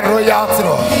be thy royal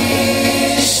throne.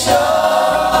 It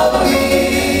shall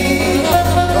be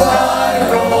thy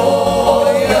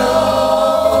royal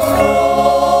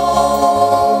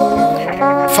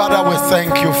throne. Father, we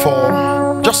thank you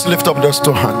for, just lift up those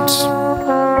two hands.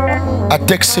 I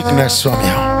take sickness from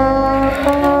you.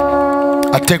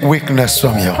 I take weakness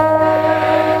from you.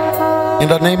 In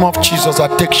the name of Jesus, I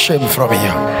take shame from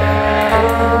you.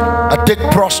 I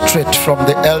take prostrate from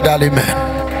the elderly man.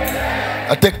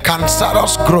 I take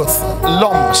cancerous growth,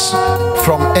 lumps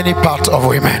from any part of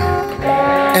women.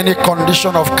 Any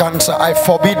condition of cancer, I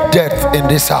forbid death in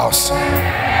this house.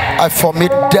 I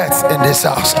forbid death in this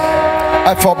house.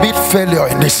 I forbid failure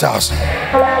in this house.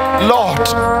 Lord,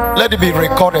 let it be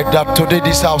recorded that today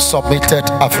this house submitted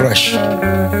afresh.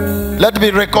 Let it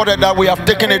be recorded that we have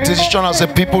taken a decision as a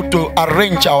people to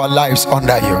arrange our lives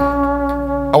under you.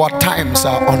 Our times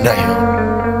are under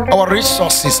you. Our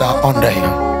resources are under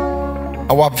you.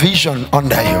 Our vision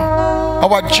under you.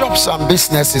 Our jobs and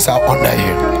businesses are under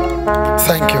you.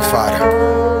 Thank you, Father.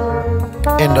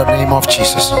 In the name of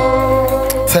Jesus.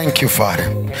 Thank you, Father.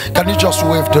 Can you just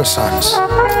wave those hands?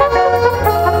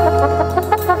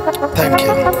 Thank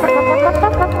you.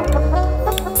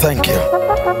 Thank you.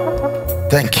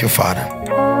 Thank you, Father.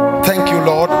 Thank you,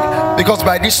 Lord, because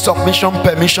by this submission,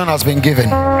 permission has been given.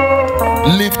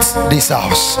 Lift this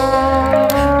house.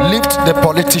 Lift the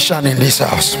politician in this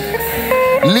house.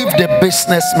 Lift the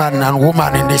businessman and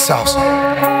woman in this house.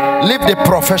 Lift the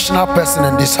professional person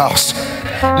in this house.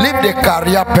 Lift the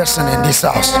career person in this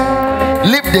house.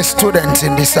 Lift the student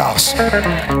in this house.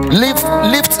 Lift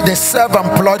the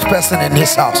self-employed person in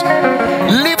this house.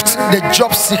 Lift the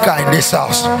job seeker in this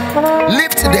house.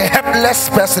 Lift the helpless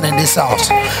person in this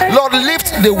house. Lord,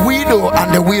 lift the widow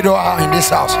and the widower in this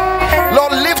house.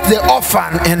 Lord, lift the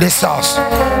orphan in this house.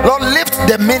 Lord, lift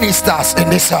the ministers in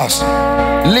this house.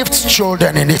 Lift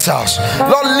children in this house.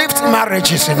 Lord, lift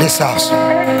marriages in this house.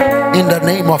 In the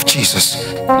name of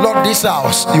Jesus. Lord, this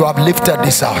house, you have lifted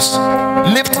this house.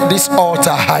 Lift this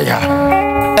altar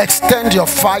higher. Extend your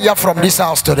fire from this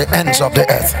house to the ends of the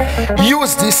earth.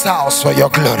 Use this house for your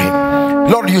glory.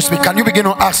 Lord, use me. Can you begin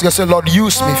to ask yourself, Lord,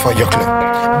 use me for your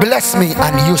glory. Bless me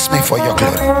and use me for your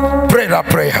glory. Pray that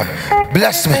prayer.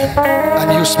 Bless me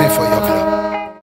and use me for your glory.